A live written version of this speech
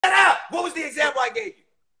up. What was the example I gave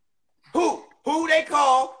you? Who they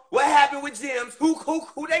call? What happened with Jims? Who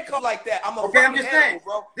they call like that? I'm just saying,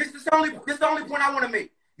 bro. This is the only point I want to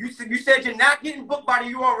make. You said you're not getting booked by the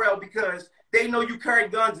URL because they know you carry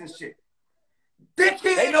guns and shit.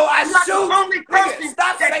 They know I shoot. The only person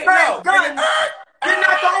stop that saying carries no. guns. You're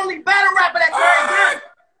not the only battle rapper that carries guns.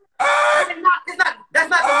 That's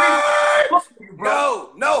not the reason. You,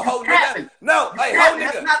 bro. No, ho nigga. No, hey,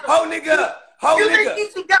 ho nigga. You think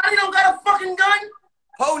Easy Gotti don't got a fucking gun?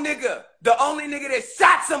 Ho nigga. The only nigga that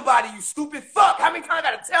shot somebody, you stupid fuck. How many times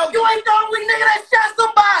I gotta tell you? You ain't the only nigga that shot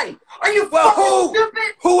somebody. Are you fucking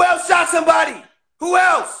stupid? Who else shot somebody? Who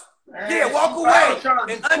else? Man, yeah, walk away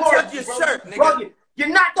and untuck your shirt, nigga. Bro, you're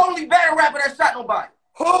not the only battle rapper that shot nobody.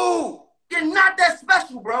 Who? You're not that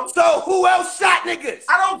special, bro. So who else shot niggas?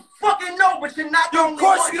 I don't fucking know, but you're not the only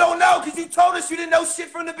one. Of course you don't know, because you told us you didn't know shit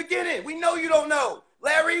from the beginning. We know you don't know.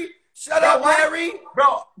 Larry, shut up, Larry.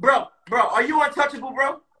 Bro, are you untouchable,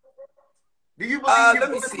 bro? Do you believe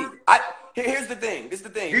let me see. Here's the thing. This is the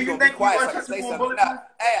thing. You're gonna be quiet so I can say something. Now,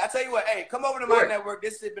 hey, I tell you what. Hey, come over to my network.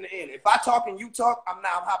 This shit been the end. If I talk and you talk, I'm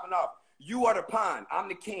hopping off. You are the pawn. I'm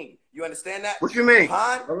the king. You understand that? What you mean?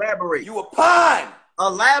 Pawn? Elaborate. You a pawn.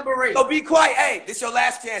 Elaborate. So be quiet. Hey, this your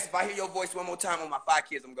last chance. If I hear your voice one more time on my 5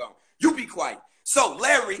 kids, I'm gone. You be quiet. So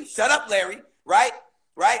Larry, shut up, Larry. Right?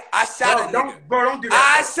 I shot a nigga. Bro, don't do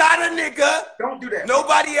that. I shot a nigga. Don't do that.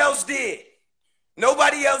 Nobody else did.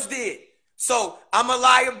 Nobody else did. So I'm a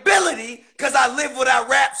liability because I live what I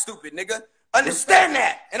rap, stupid nigga. Understand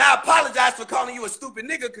that. And I apologize for calling you a stupid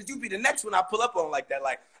nigga because you be the next one I pull up on like that.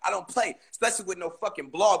 Like, I don't play, especially with no fucking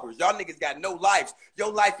bloggers. Y'all niggas got no lives.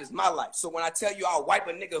 Your life is my life. So when I tell you I'll wipe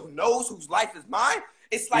a nigga who knows whose life is mine,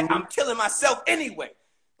 it's like I'm killing myself anyway.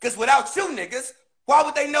 Because without you niggas, why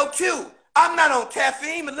would they know Q? I'm not on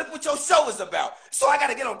caffeine, but look what your show is about. So I got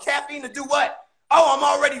to get on caffeine to do what? Oh, I'm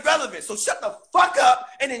already relevant. So shut the fuck up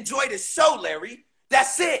and enjoy the show, Larry.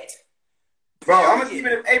 That's it. Bro, I'm gonna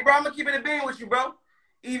keep it in being with you, bro.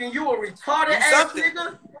 Either you a retarded ass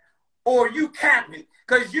nigga or you capping.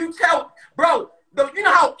 Cause you tell, bro, you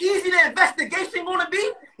know how easy the investigation gonna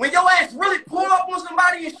be when your ass really pull up on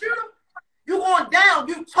somebody and shoot them? You going down,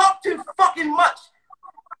 you talk too fucking much.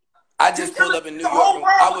 I just pulled up in New York.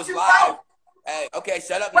 I was live. Hey, okay,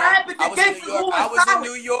 shut up now. I was in New York. I was in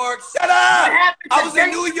New York. Shut up. I was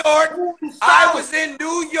in New York. I was in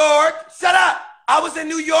New York. Shut up. I was in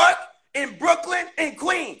New York, in Brooklyn, in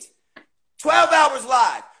Queens. 12 hours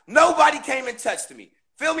live. Nobody came and touched me.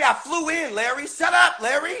 Feel me? I flew in, Larry. Shut up,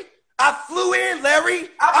 Larry. I flew in, Larry.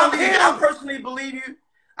 I personally believe you.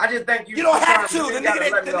 I just think you. You don't have to. The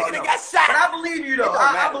nigga that got shot. But I believe you, though.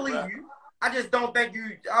 I believe you. I just don't think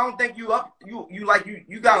you. I don't think you up. You got.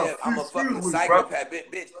 Yeah, I'm a fucking psychopath,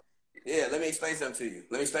 bitch. Yeah, let me explain something to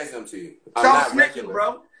you. Self-snitching,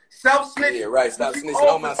 bro. Self-snitching. Yeah, right. Stop snitching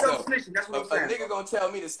on myself. That's what I'm saying. A nigga gonna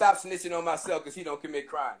tell me to stop snitching on myself because he don't commit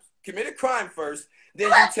crimes. Commit a crime first, then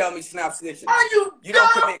you tell me stop snitching. You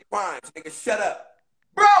don't commit crimes, nigga. Shut up.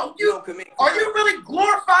 Bro, you don't commit crimes. Are you really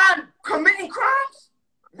glorifying committing crimes?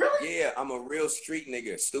 Really? Yeah, I'm a real street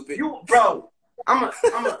nigga, stupid. Bro. I'm a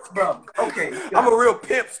bro. Okay. I'm a real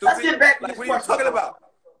pimp, stupid. Let's get back to like, this what are you talking about?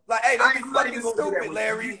 Like, hey, don't be fucking stupid,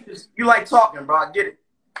 Larry. You like talking, bro. I get it.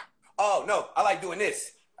 Oh no, I like doing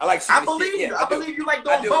this. I like I believe you. I believe you like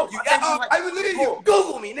doing both. I believe you.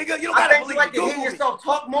 Google me, nigga. You don't gotta believe me. I think you like to hear yourself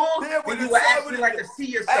talk more than you would actually like to see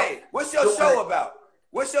yourself. Hey, what's your show about?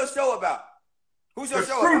 What's your show about? Who's your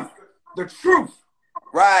show about? The truth.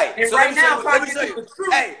 Right. And so right now, let me show you.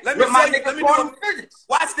 Hey, let me show you.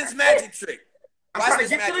 Watch this magic trick. I'm trying to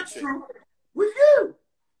get to the truth with you.